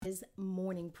is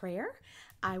Morning Prayer.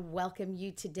 I welcome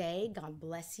you today. God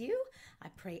bless you. I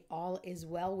pray all is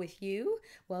well with you.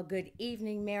 Well, good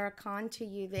evening, Maricon, to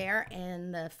you there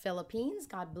in the Philippines.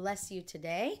 God bless you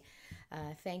today.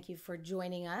 Thank you for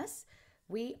joining us.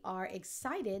 We are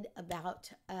excited about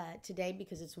today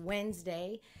because it's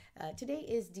Wednesday. Today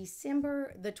is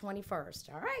December the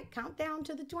 21st. All right, countdown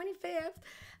to the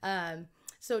 25th.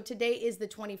 So today is the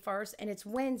 21st and it's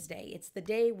Wednesday. It's the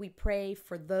day we pray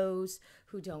for those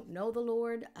who don't know the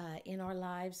Lord in our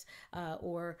lives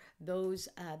or those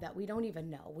that we don't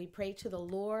even know. We pray to the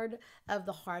Lord of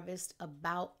the harvest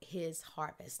about his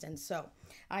harvest. And so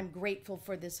I'm grateful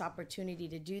for this opportunity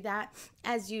to do that.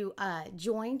 As you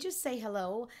join, just say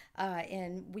hello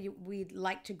and we'd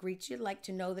like to greet you, like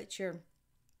to know that you're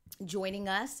joining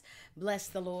us. Bless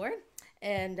the Lord.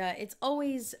 And it's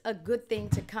always a good thing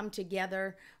to come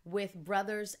together with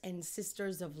brothers and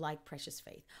sisters of like precious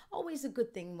faith. Always a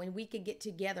good thing when we can get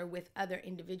together with other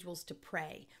individuals to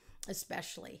pray,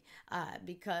 especially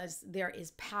because there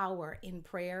is power in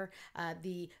prayer.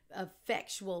 The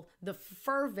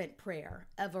fervent prayer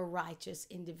of a righteous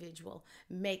individual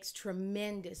makes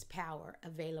tremendous power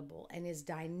available and is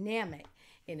dynamic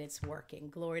in its working.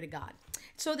 Glory to God.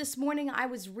 So this morning I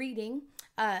was reading,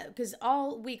 because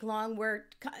all week long we're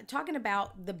talking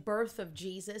about the birth of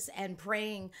Jesus and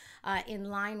praying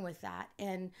in line with that.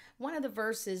 And one of the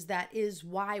verses that is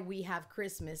why we have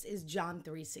Christmas is John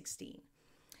 3:16.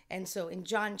 And so in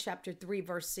John chapter 3,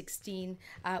 verse 16,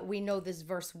 we know this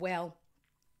verse well,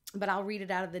 but I'll read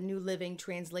it out of the New Living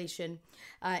Translation.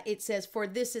 It says, "For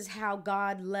this is how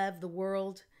God loved the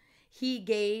world. He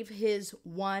gave his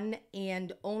one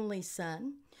and only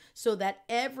Son, so that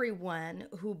everyone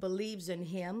who believes in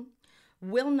him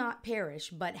will not perish,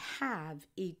 but have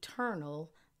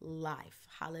eternal life."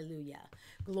 Hallelujah.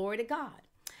 Glory to God.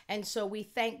 And so we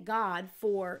thank God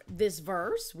for this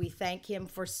verse. We thank him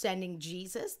for sending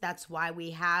Jesus. That's why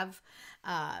we have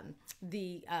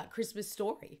the Christmas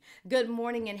story. Good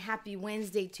morning and happy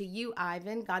Wednesday to you,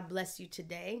 Ivan. God bless you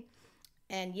today.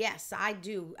 And yes, I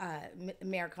do,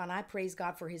 Maricon, I praise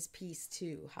God for his peace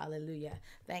too. Hallelujah.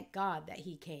 Thank God that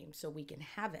he came so we can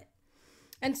have it.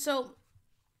 And so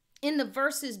in the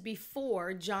verses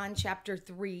before John chapter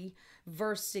 3,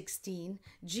 verse 16,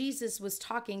 Jesus was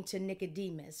talking to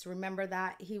Nicodemus. Remember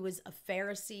that? He was a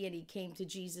Pharisee and he came to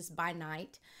Jesus by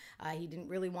night. He didn't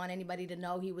really want anybody to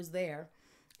know he was there.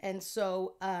 And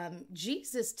so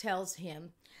Jesus tells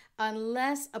him,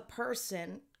 unless a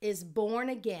person is born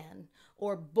again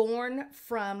or born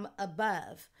from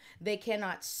above, they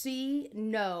cannot see,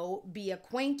 know, be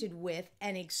acquainted with,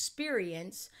 and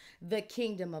experience the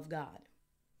kingdom of God.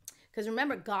 Because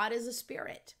remember, God is a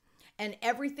spirit. And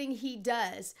everything he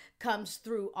does comes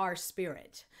through our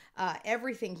spirit.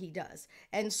 Everything he does.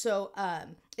 And so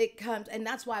it comes, and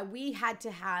that's why we had to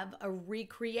have a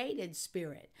recreated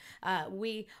spirit.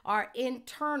 We are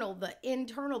internal,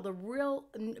 the real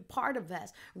part of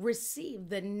us received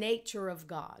the nature of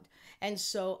God. And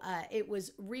so it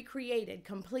was recreated,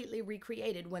 completely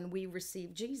recreated when we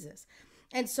received Jesus.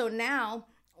 And so now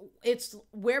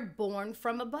we're born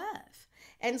from above.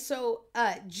 And so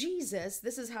Jesus,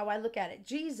 this is how I look at it.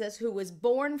 Jesus, who was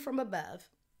born from above,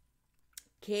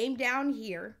 came down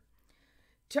here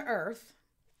to earth.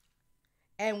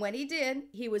 And when he did,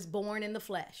 he was born in the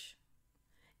flesh.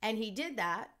 And he did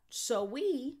that so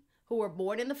we, who were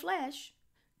born in the flesh,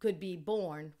 could be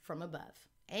born from above.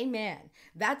 Amen.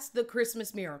 That's the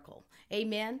Christmas miracle.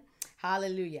 Amen.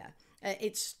 Hallelujah.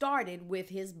 It started with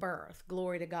his birth.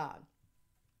 Glory to God.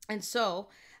 And so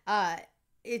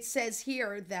it says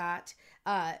here that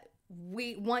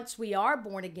once we are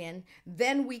born again,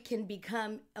 then we can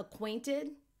become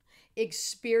acquainted,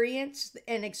 experience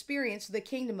the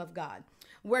kingdom of God.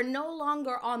 We're no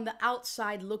longer on the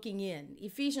outside looking in.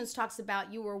 Ephesians talks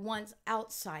about you were once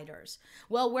outsiders.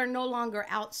 Well, we're no longer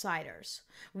outsiders.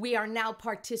 We are now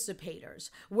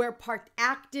participators. We're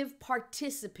active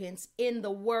participants in the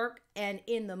work and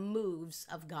in the moves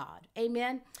of God.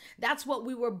 Amen. That's what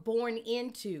we were born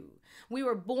into. We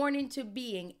were born into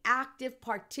being active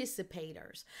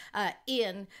participators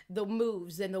in the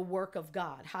moves and the work of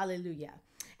God. Hallelujah.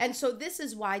 And so this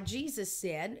is why Jesus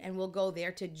said, and we'll go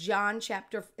there to John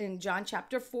chapter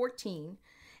 14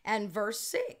 and verse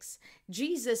 6.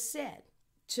 Jesus said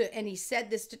and he said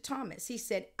this to Thomas. He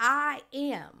said, I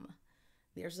am.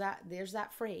 There's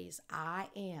that phrase, I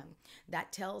am.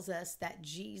 That tells us that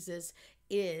Jesus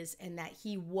is and that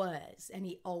he was and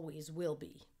he always will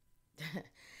be.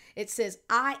 It says,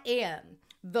 I am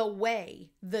the way,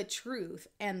 the truth,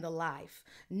 and the life.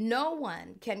 No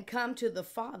one can come to the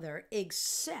Father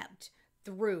except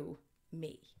through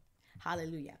me.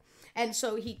 Hallelujah. And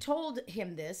so he told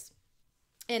him this.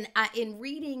 And in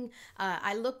reading,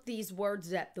 I looked these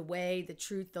words up, the way, the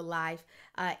truth, the life,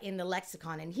 in the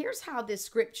lexicon. And here's how this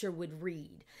scripture would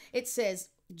read. It says,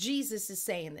 Jesus is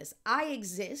saying this: I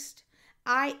exist,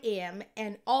 I am,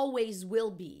 and always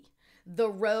will be the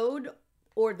road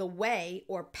or the way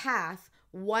or path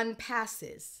one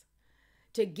passes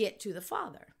to get to the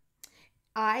Father.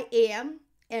 I am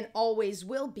and always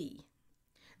will be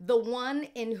the one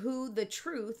in who the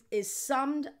truth is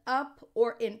summed up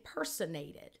or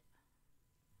impersonated.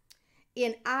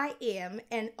 In I am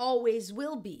and always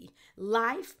will be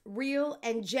life, real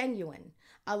and genuine,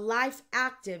 a life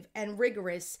active and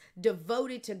rigorous,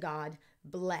 devoted to God,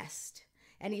 blessed.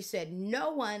 And he said, no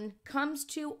one comes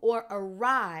to or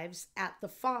arrives at the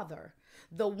Father,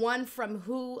 the one from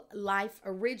who life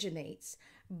originates,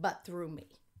 but through me.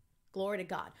 Glory to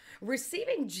God.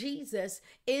 Receiving Jesus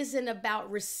isn't about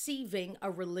receiving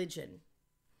a religion.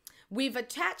 We've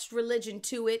attached religion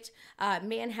to it.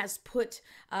 Man has put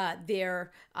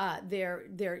their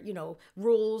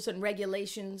rules and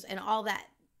regulations and all that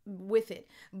with it.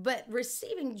 But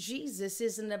receiving Jesus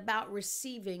isn't about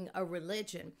receiving a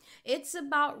religion. It's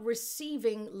about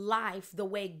receiving life the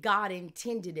way God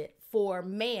intended it for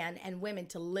man and women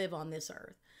to live on this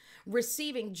earth.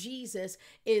 Receiving Jesus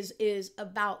is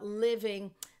about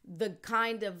living the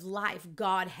kind of life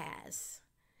God has.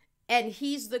 And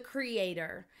he's the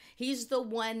creator. He's the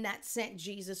one that sent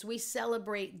Jesus. We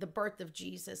celebrate the birth of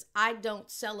Jesus. I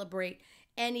don't celebrate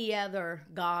any other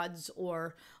gods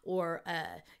or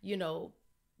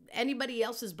anybody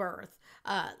else's birth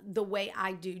the way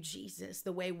I do Jesus,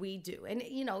 the way we do. And,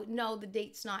 no, the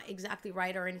date's not exactly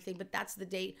right or anything, but that's the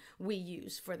date we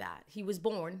use for that. He was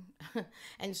born.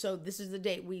 And so this is the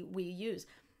date we use.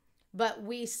 But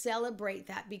we celebrate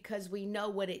that because we know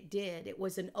what it did. It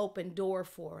was an open door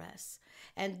for us.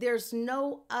 And there's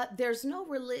no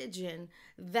religion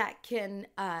that can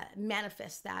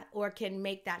manifest that or can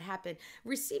make that happen.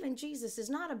 Receiving Jesus is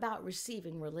not about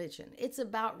receiving religion. It's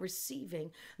about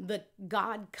receiving the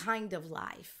God kind of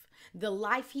life. The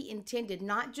life he intended,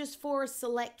 not just for a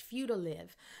select few to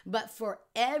live, but for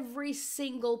every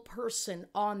single person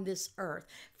on this earth.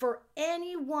 For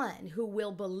anyone who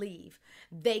will believe,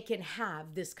 they can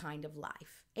have this kind of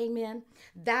life. Amen.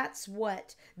 That's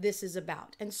what this is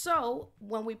about. And so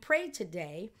when we pray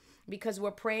today, because we're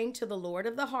praying to the Lord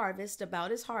of the harvest about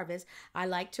his harvest, I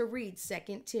like to read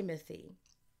 2 Timothy.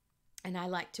 And I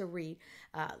like to read,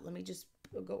 let me just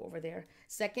go over there.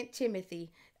 2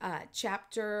 Timothy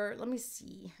chapter, let me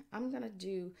see. I'm going to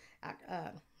do,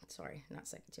 sorry, not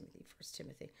 2 Timothy, 1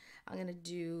 Timothy.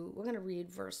 We're going to read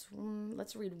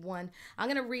let's read 1. I'm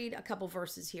going to read a couple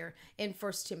verses here in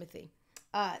 1 Timothy.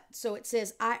 So it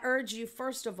says, I urge you,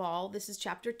 first of all, this is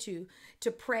chapter 2,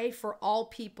 to pray for all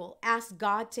people. Ask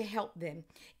God to help them,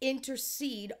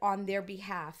 intercede on their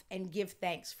behalf, and give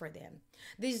thanks for them.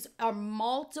 These are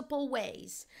multiple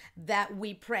ways that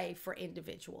we pray for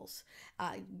individuals.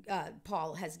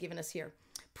 Paul has given us here.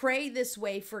 Pray this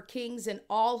way for kings and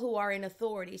all who are in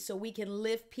authority, so we can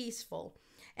live peaceful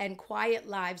and quiet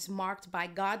lives marked by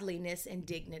godliness and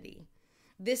dignity.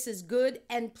 This is good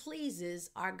and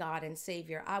pleases our God and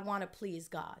Savior. I want to please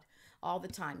God all the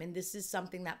time. And this is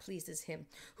something that pleases him,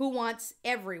 who wants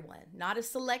everyone, not a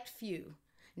select few,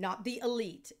 not the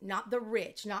elite, not the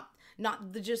rich, not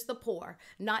just the poor,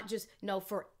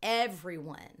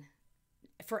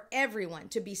 for everyone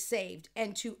to be saved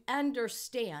and to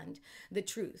understand the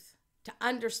truth,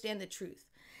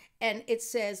 And it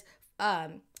says,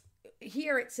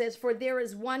 here it says, for there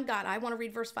is one God. I want to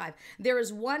read verse 5. There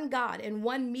is one God and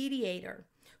one mediator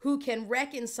who can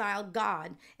reconcile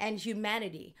God and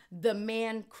humanity, the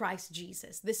man Christ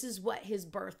Jesus. This is what his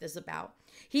birth is about.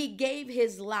 He gave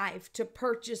his life to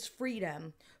purchase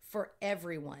freedom for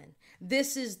everyone.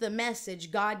 This is the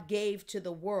message God gave to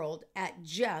the world at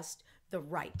just the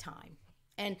right time.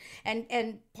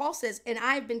 And Paul says, and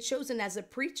I have been chosen as a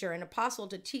preacher, an apostle,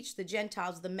 to teach the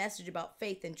Gentiles the message about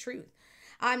faith and truth.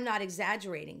 I'm not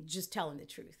exaggerating, just telling the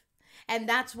truth. And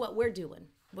that's what we're doing.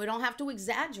 We don't have to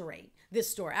exaggerate this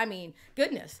story. I mean,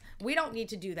 goodness, we don't need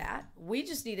to do that. We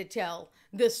just need to tell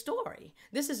this story.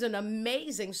 This is an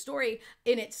amazing story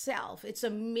in itself. It's a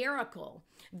miracle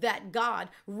that God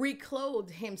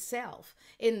reclothed himself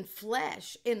in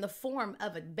flesh in the form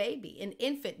of a baby, an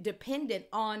infant dependent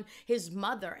on his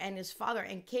mother and his father,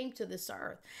 and came to this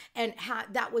earth. And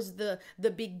that was the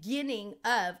beginning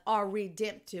of our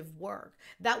redemptive work.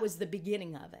 That was the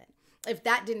beginning of it. If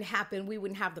that didn't happen, we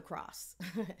wouldn't have the cross.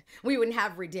 We wouldn't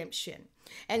have redemption.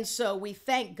 And so we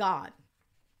thank God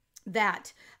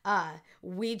that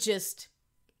we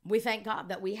thank God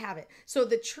that we have it. So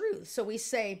the truth. So we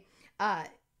say, Uh,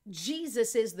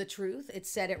 Jesus is the truth. It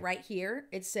said it right here.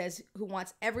 It says, who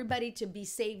wants everybody to be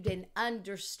saved and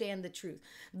understand the truth.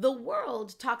 The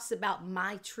world talks about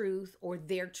my truth or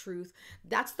their truth.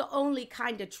 That's the only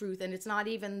kind of truth, and it's not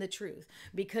even the truth,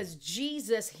 because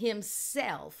Jesus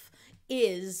himself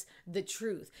is the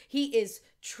truth. He is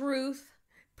truth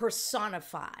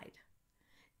personified.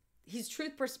 He's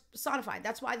truth personified.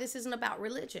 That's why this isn't about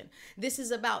religion. This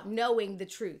is about knowing the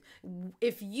truth.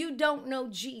 If you don't know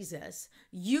Jesus,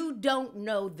 you don't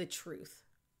know the truth.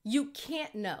 You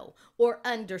can't know or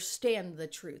understand the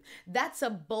truth. That's a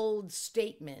bold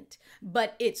statement,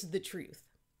 but it's the truth.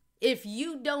 If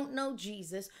you don't know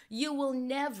Jesus, you will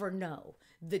never know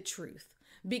the truth,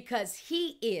 because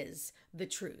he is the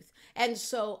truth. And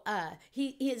so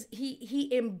he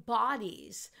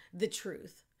embodies the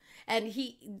truth. And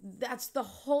that's the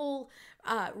whole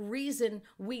reason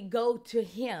we go to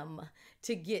him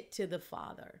to get to the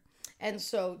Father. And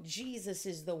so Jesus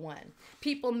is the one.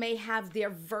 People may have their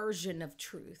version of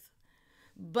truth,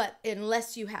 but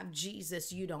unless you have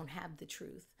Jesus, you don't have the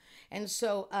truth. And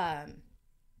so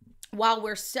while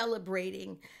we're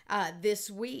celebrating this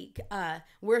week,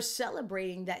 we're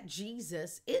celebrating that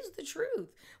Jesus is the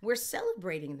truth. We're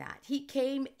celebrating that. He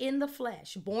came in the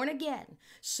flesh, born again,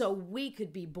 so we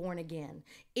could be born again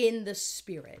in the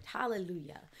spirit.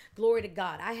 Hallelujah. Glory to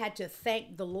God. I had to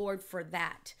thank the Lord for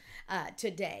that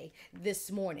today, this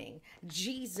morning.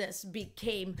 Jesus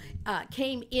came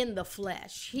in the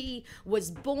flesh. He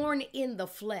was born in the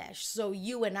flesh so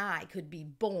you and I could be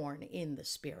born in the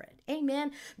spirit.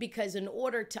 Amen. Because in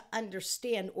order to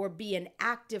understand or be an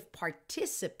active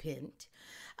participant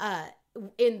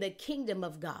in the kingdom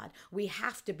of God, we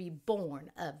have to be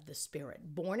born of the Spirit,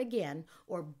 born again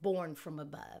or born from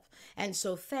above. And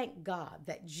so thank God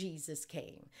that Jesus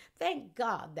came. Thank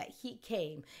God that he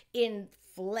came in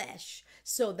flesh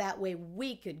so that way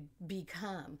we could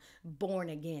become born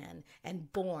again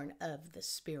and born of the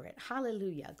Spirit.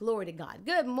 Hallelujah. Glory to God.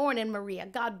 Good morning, Maria.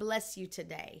 God bless you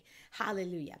today.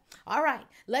 Hallelujah. All right,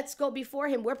 let's go before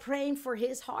him. We're praying for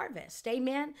his harvest.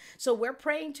 Amen. So we're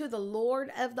praying to the Lord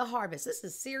of the harvest. This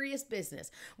is serious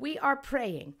business. We are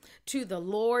praying to the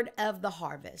Lord of the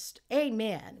harvest.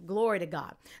 Amen. Glory to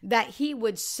God. That he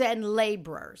would send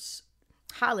laborers.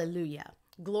 Hallelujah.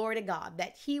 Glory to God,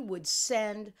 that he would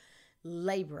send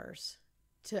laborers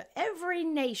to every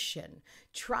nation,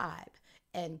 tribe,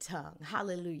 and tongue.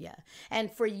 Hallelujah. And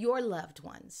for your loved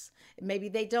ones, maybe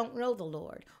they don't know the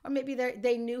Lord, or maybe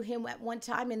they knew him at one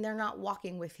time and they're not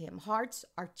walking with him. Hearts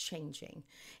are changing.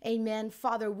 Amen.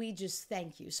 Father, we just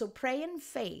thank you. So pray in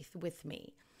faith with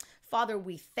me. Father,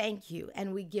 we thank you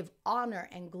and we give honor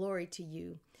and glory to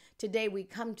you. Today we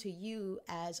come to you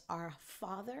as our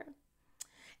Father,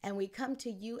 and we come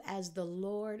to you as the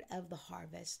Lord of the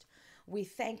harvest. We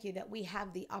thank you that we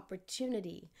have the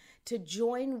opportunity to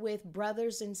join with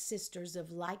brothers and sisters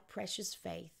of like precious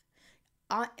faith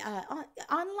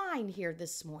online here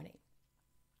this morning.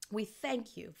 We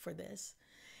thank you for this.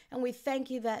 And we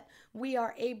thank you that we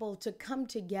are able to come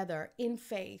together in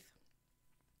faith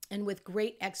and with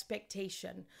great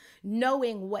expectation,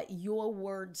 knowing what your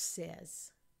word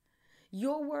says.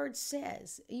 Your word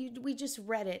says, we just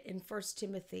read it in 1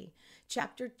 Timothy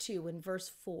chapter 2 and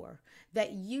verse 4,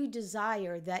 that you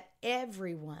desire that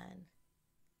everyone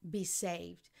be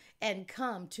saved and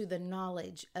come to the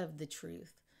knowledge of the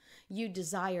truth. You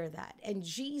desire that. And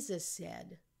Jesus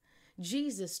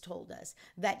told us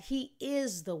that he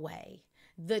is the way,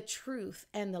 the truth,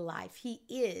 and the life. He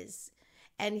is,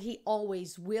 and he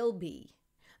always will be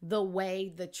the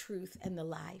way, the truth, and the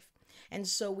life. And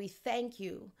so we thank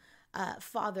you,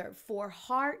 Father, for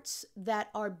hearts that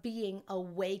are being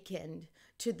awakened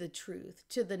to the truth,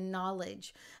 to the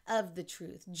knowledge of the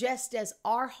truth. Just as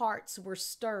our hearts were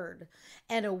stirred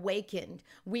and awakened,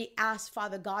 we ask,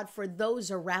 Father God, for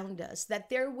those around us, that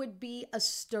there would be a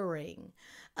stirring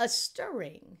of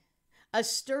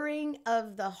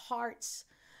the hearts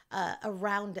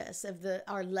around us, of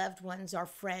our loved ones, our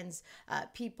friends,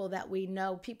 people that we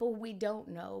know, people we don't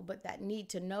know, but that need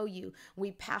to know you.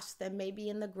 We pass them maybe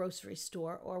in the grocery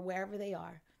store or wherever they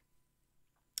are.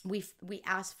 We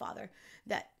ask, Father,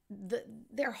 that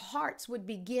their hearts would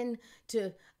begin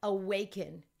to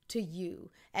awaken to you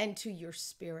and to your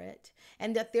spirit,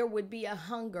 and that there would be a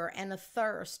hunger and a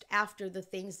thirst after the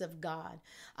things of God,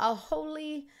 a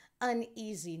holy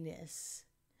uneasiness,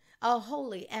 a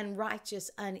holy and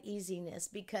righteous uneasiness,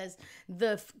 because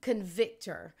the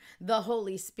convictor, the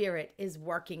Holy Spirit, is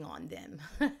working on them.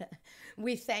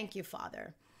 We thank you,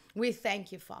 Father. We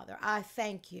thank you, Father. I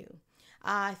thank you.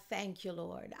 I thank you,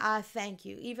 Lord. I thank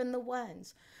you. Even the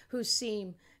ones who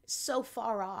seem so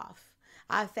far off,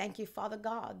 I thank you, Father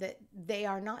God, that they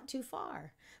are not too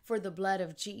far for the blood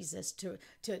of Jesus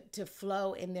to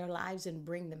flow in their lives and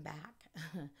bring them back.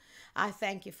 I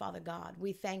thank you, Father God.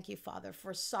 We thank you, Father,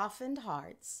 for softened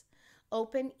hearts,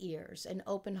 open ears, and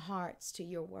open hearts to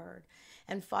your word.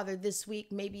 And Father, this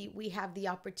week, maybe we have the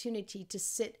opportunity to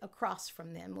sit across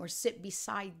from them or sit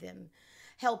beside them.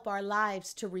 Help our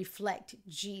lives to reflect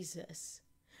Jesus,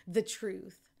 the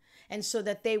truth. And so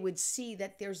that they would see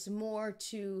that there's more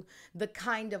to the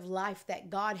kind of life that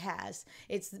God has.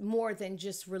 It's more than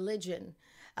just religion.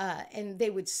 And they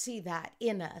would see that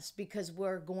in us because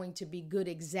we're going to be good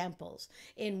examples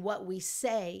in what we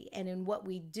say and in what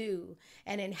we do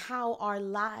and in how our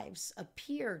lives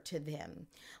appear to them.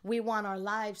 We want our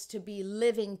lives to be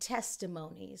living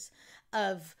testimonies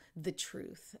of the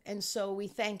truth. And so we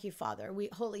thank you, Father.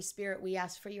 Holy Spirit, we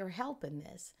ask for your help in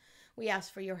this. We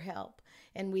ask for your help,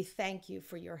 and we thank you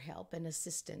for your help and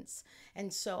assistance.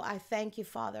 And so I thank you,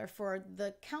 Father, for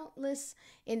the countless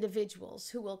individuals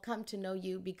who will come to know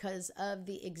you because of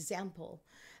the example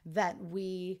that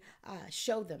we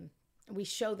show them. We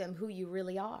show them who you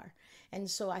really are. And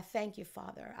so I thank you,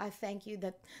 Father. I thank you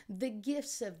that the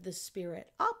gifts of the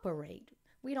Spirit operate.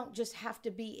 We don't just have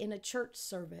to be in a church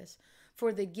service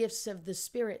for the gifts of the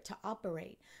Spirit to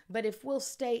operate. But if we'll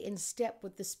stay in step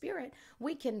with the Spirit,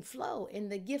 we can flow in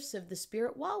the gifts of the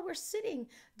Spirit while we're sitting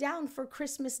down for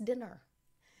Christmas dinner.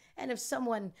 And if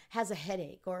someone has a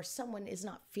headache or someone is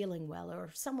not feeling well or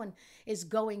if someone is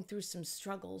going through some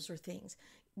struggles or things,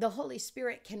 the Holy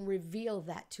Spirit can reveal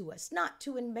that to us, not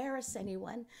to embarrass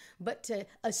anyone, but to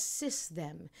assist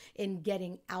them in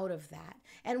getting out of that.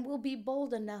 And we'll be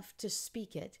bold enough to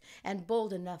speak it and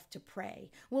bold enough to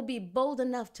pray. We'll be bold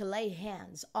enough to lay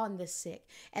hands on the sick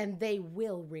and they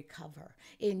will recover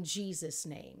in Jesus'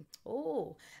 name.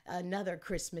 Oh, another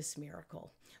Christmas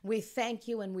miracle. We thank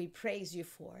you and we praise you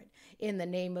for it in the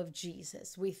name of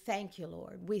Jesus. We thank you,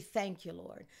 Lord. We thank you,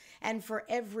 Lord. And for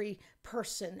every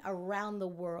person around the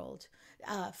world,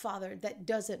 Father, that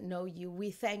doesn't know you, we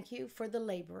thank you for the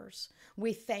laborers.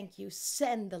 We thank you.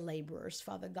 Send the laborers,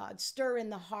 Father God. Stir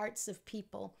in the hearts of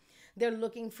people. They're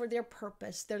looking for their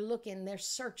purpose. They're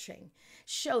searching.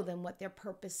 Show them what their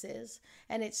purpose is.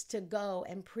 And it's to go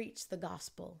and preach the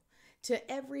gospel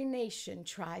to every nation,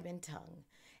 tribe, and tongue.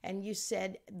 And you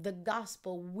said the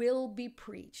gospel will be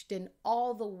preached in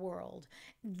all the world.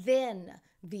 Then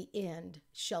the end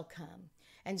shall come.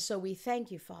 And so we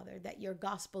thank you, Father, that your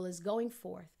gospel is going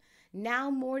forth now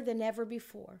more than ever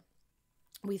before.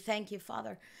 We thank you,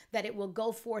 Father, that it will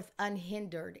go forth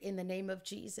unhindered in the name of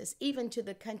Jesus, even to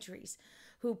the countries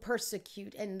who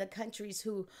persecute and the countries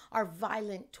who are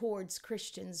violent towards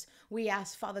Christians. We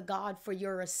ask, Father God, for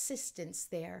your assistance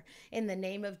there in the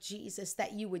name of Jesus,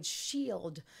 that you would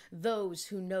shield those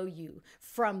who know you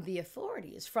from the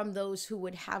authorities, from those who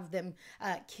would have them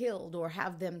killed or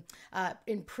have them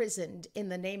imprisoned in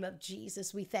the name of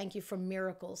Jesus. We thank you for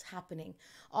miracles happening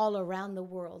all around the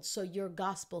world so your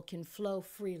gospel can flow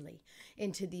freely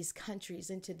into these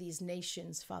countries, into these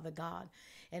nations, Father God.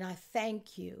 And I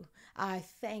thank you. I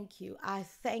thank you. I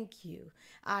thank you.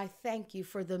 I thank you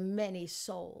for the many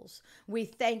souls. We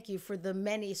thank you for the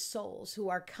many souls who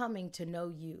are coming to know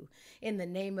you in the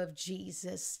name of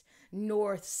Jesus,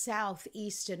 north, south,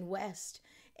 east, and west.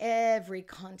 Every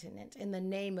continent in the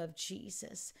name of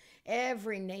Jesus,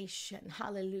 every nation,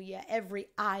 hallelujah, every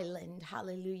island,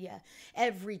 hallelujah,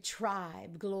 every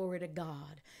tribe, glory to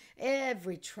God,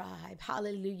 every tribe,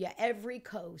 hallelujah, every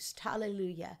coast,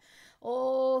 hallelujah.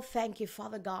 Oh, thank you,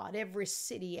 Father God, every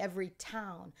city, every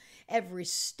town, every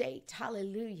state,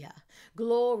 hallelujah,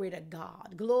 glory to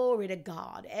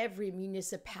God, every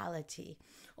municipality.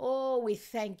 Oh, we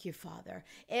thank you, Father.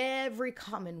 Every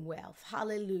commonwealth.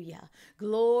 Hallelujah.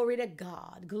 Glory to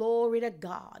God. Glory to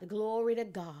God. Glory to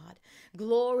God.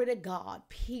 Glory to God.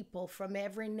 People from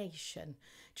every nation,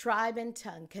 tribe, and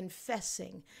tongue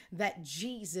confessing that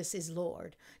Jesus is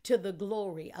Lord to the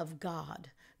glory of God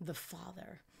the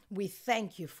Father. We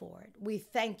thank you for it. We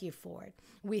thank you for it.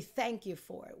 We thank you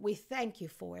for it. We thank you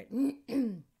for it.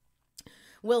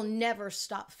 We'll never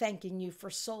stop thanking you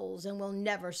for souls, and we'll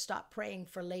never stop praying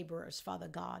for laborers, Father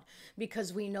God,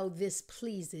 because we know this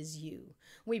pleases you.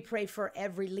 We pray for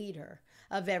every leader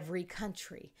of every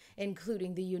country,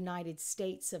 including the United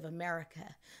States of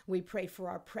America. We pray for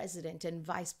our president and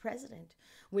vice president.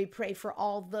 We pray for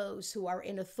all those who are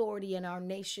in authority in our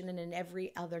nation and in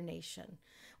every other nation.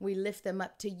 We lift them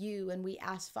up to you, and we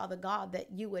ask, Father God,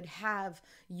 that you would have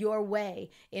your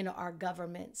way in our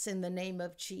governments in the name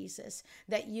of Jesus,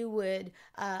 that you would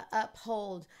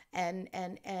uphold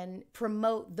and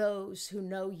promote those who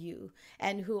know you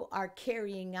and who are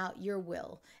carrying out your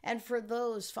will. And for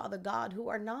those, Father God, who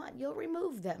are not, you'll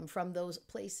remove them from those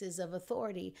places of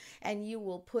authority, and you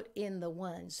will put in the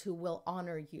ones who will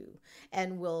honor you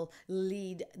and will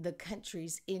lead the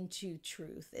countries into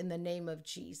truth in the name of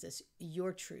Jesus,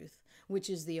 your truth, which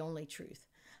is the only truth.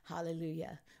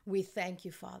 Hallelujah. We thank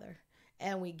you, Father,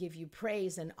 and we give you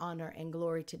praise and honor and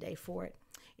glory today for it.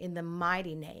 In the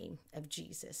mighty name of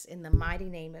Jesus, in the mighty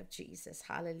name of Jesus.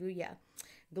 Hallelujah.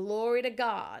 Glory to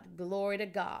God. Glory to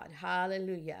God.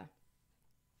 Hallelujah.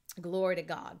 Glory to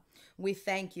God. We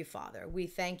thank you, Father. We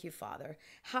thank you, Father.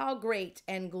 How great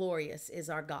and glorious is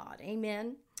our God.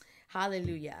 Amen.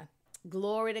 Hallelujah.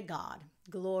 Glory to God.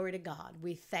 Glory to God.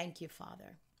 We thank you,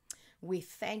 Father. We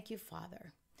thank you,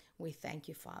 Father. We thank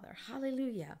you, Father.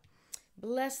 Hallelujah.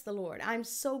 Bless the Lord. I'm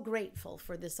so grateful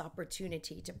for this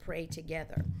opportunity to pray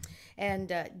together.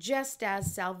 And just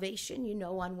as salvation, you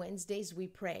know, on Wednesdays we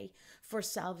pray for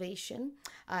salvation.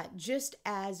 Just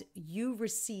as you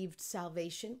received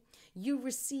salvation, you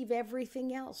receive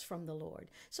everything else from the Lord.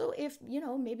 So if, you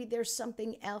know, maybe there's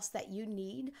something else that you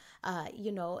need,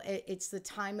 it's the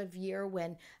time of year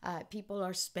when people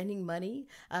are spending money,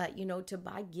 to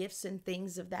buy gifts and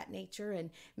things of that nature.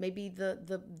 And maybe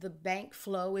the bank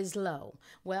flow is low.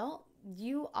 Well,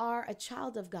 you are a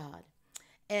child of God,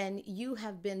 and you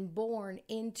have been born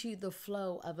into the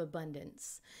flow of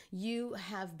abundance. You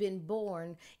have been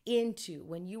born into,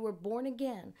 when you were born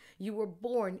again, you were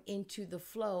born into the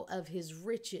flow of his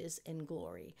riches and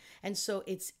glory. And so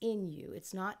it's in you.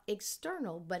 It's not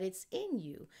external, but it's in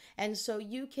you. And so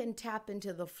you can tap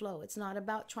into the flow. It's not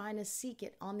about trying to seek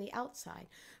it on the outside,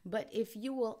 but if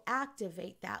you will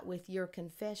activate that with your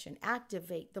confession,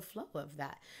 activate the flow of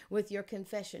that with your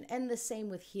confession. And the same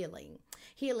with healing.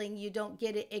 Healing, you don't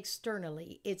get it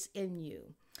externally, it's in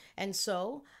you. And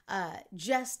so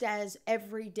just as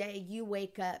every day you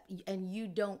wake up and you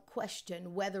don't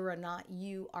question whether or not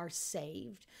you are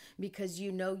saved, because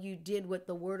you know you did what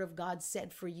the Word of God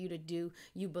said for you to do.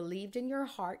 You believed in your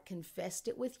heart, confessed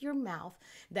it with your mouth,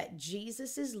 that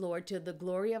Jesus is Lord to the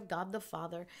glory of God the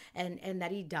Father, and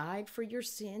that he died for your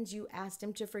sins. You asked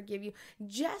him to forgive you.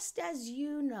 Just as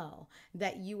you know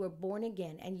that you were born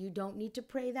again, and you don't need to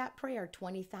pray that prayer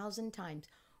 20,000 times.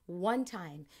 One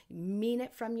time, mean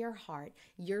it from your heart,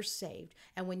 you're saved.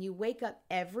 And when you wake up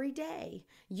every day,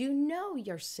 you know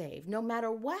you're saved. No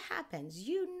matter what happens,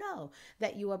 you know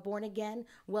that you are born again.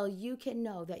 Well, you can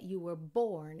know that you were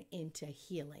born into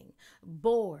healing,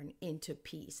 born into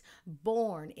peace,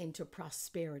 born into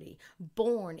prosperity,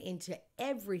 born into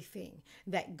everything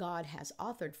that God has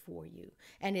authored for you.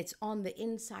 And it's on the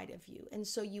inside of you. And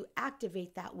so you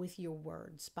activate that with your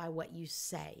words, by what you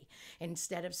say.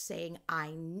 Instead of saying,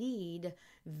 I need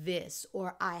this,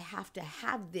 or I have to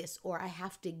have this, or I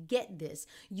have to get this,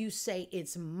 you say,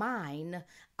 it's mine.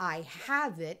 I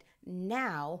have it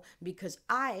now because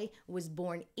I was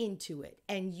born into it.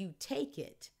 And you take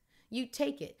it. You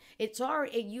take it. It's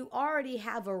already, you already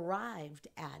have arrived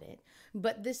at it,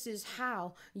 but this is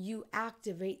how you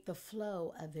activate the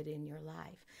flow of it in your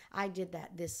life. I did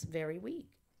that this very week.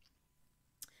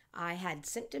 I had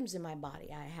symptoms in my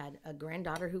body. I had a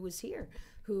granddaughter who was here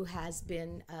who has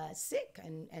been sick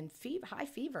and fever, high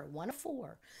fever,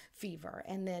 104 fever.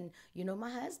 And then,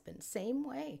 my husband, same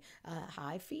way,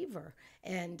 high fever.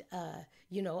 And,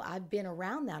 I've been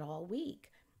around that all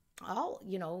week.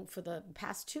 For the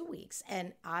past 2 weeks.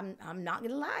 And I'm not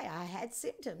going to lie, I had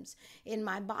symptoms in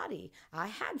my body. I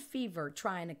had fever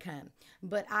trying to come,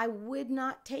 but I would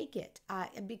not take it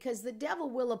because the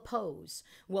devil will oppose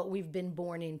what we've been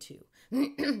born into.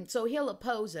 So he'll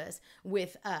oppose us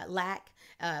with lack,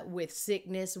 with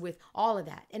sickness, with all of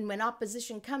that. And when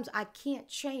opposition comes, I can't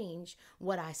change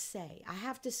what I say. I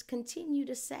have to continue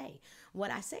to say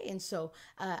what I say. And so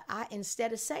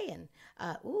instead of saying,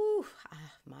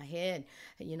 my head,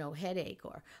 headache,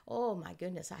 or, oh my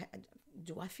goodness,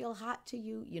 do I feel hot to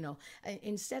you?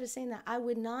 Instead of saying that, I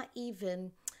would not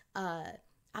even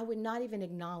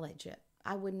acknowledge it.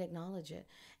 I wouldn't acknowledge it.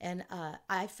 And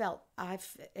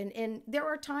and there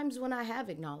are times when I have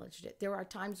acknowledged it. There are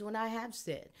times when I have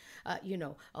said,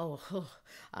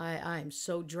 I'm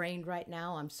so drained right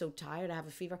now. I'm so tired. I have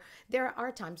a fever. There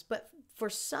are times, but for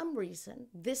some reason,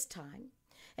 this time,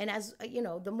 and as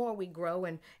the more we grow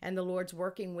and the Lord's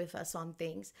working with us on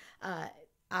things,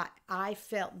 I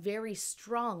felt very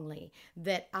strongly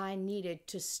that I needed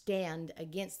to stand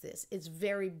against this. It's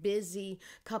very busy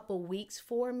couple weeks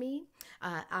for me.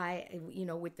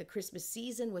 With the Christmas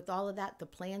season, with all of that, the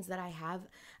plans that I have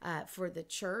for the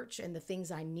church and the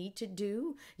things I need to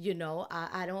do,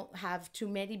 I don't have too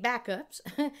many backups.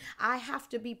 I have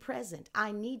to be present.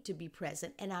 I need to be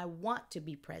present, and I want to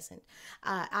be present.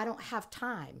 I don't have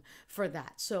time for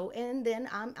that. So, and then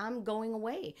I'm going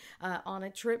away on a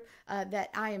trip that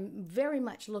I am very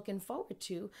much looking forward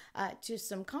to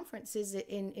some conferences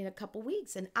in a couple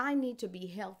weeks, and I need to be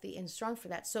healthy and strong for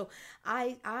that. So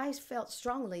I felt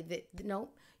strongly that no,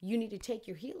 you need to take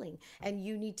your healing and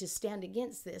you need to stand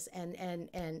against this and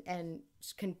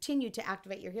continue to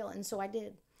activate your healing. And so I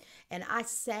did. And I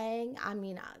sang,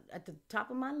 at the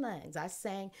top of my lungs, I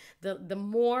sang. The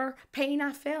more pain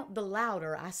I felt, the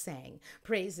louder I sang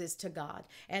praises to God.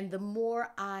 And the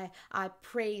more I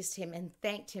praised him and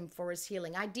thanked him for his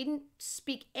healing. I didn't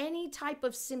speak any type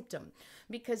of symptom,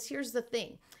 because here's the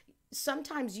thing.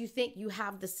 Sometimes you think you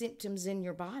have the symptoms in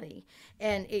your body,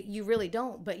 and you really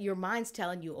don't, but your mind's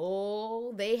telling you,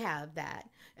 oh, they have that.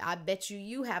 I bet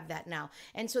you have that now.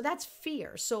 And so that's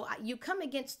fear. So you come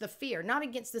against the fear, not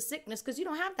against the sickness, because you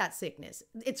don't have that sickness.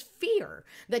 It's fear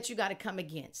that you got to come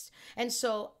against. And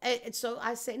so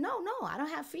I say, no, I don't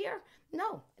have fear.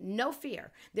 No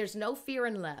fear. There's no fear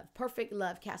in love. Perfect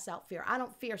love casts out fear. I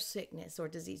don't fear sickness or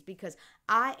disease, because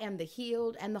I am the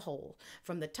healed and the whole,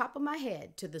 from the top of my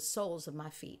head to the soles of my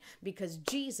feet, because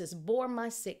Jesus bore my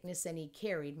sickness and he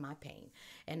carried my pain.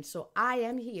 And so I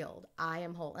am healed. I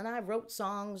am whole. And I wrote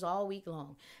songs all week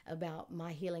long about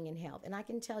my healing and health. And I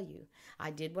can tell you,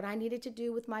 I did what I needed to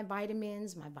do with my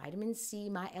vitamins, my vitamin C,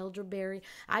 my elderberry.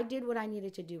 I did what I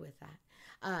needed to do with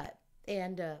that.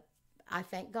 And I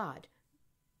thank God.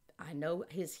 I know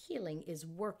his healing is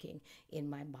working in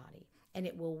my body, and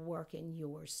it will work in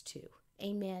yours too.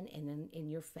 Amen. And in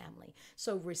your family.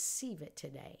 So receive it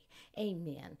today.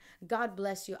 Amen. God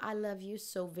bless you. I love you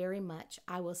so very much.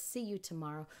 I will see you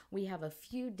tomorrow. We have a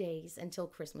few days until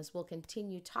Christmas. We'll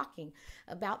continue talking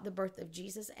about the birth of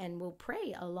Jesus, and we'll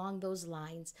pray along those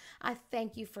lines. I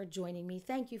thank you for joining me.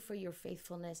 Thank you for your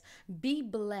faithfulness. Be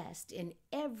blessed in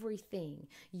everything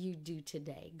you do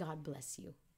today. God bless you.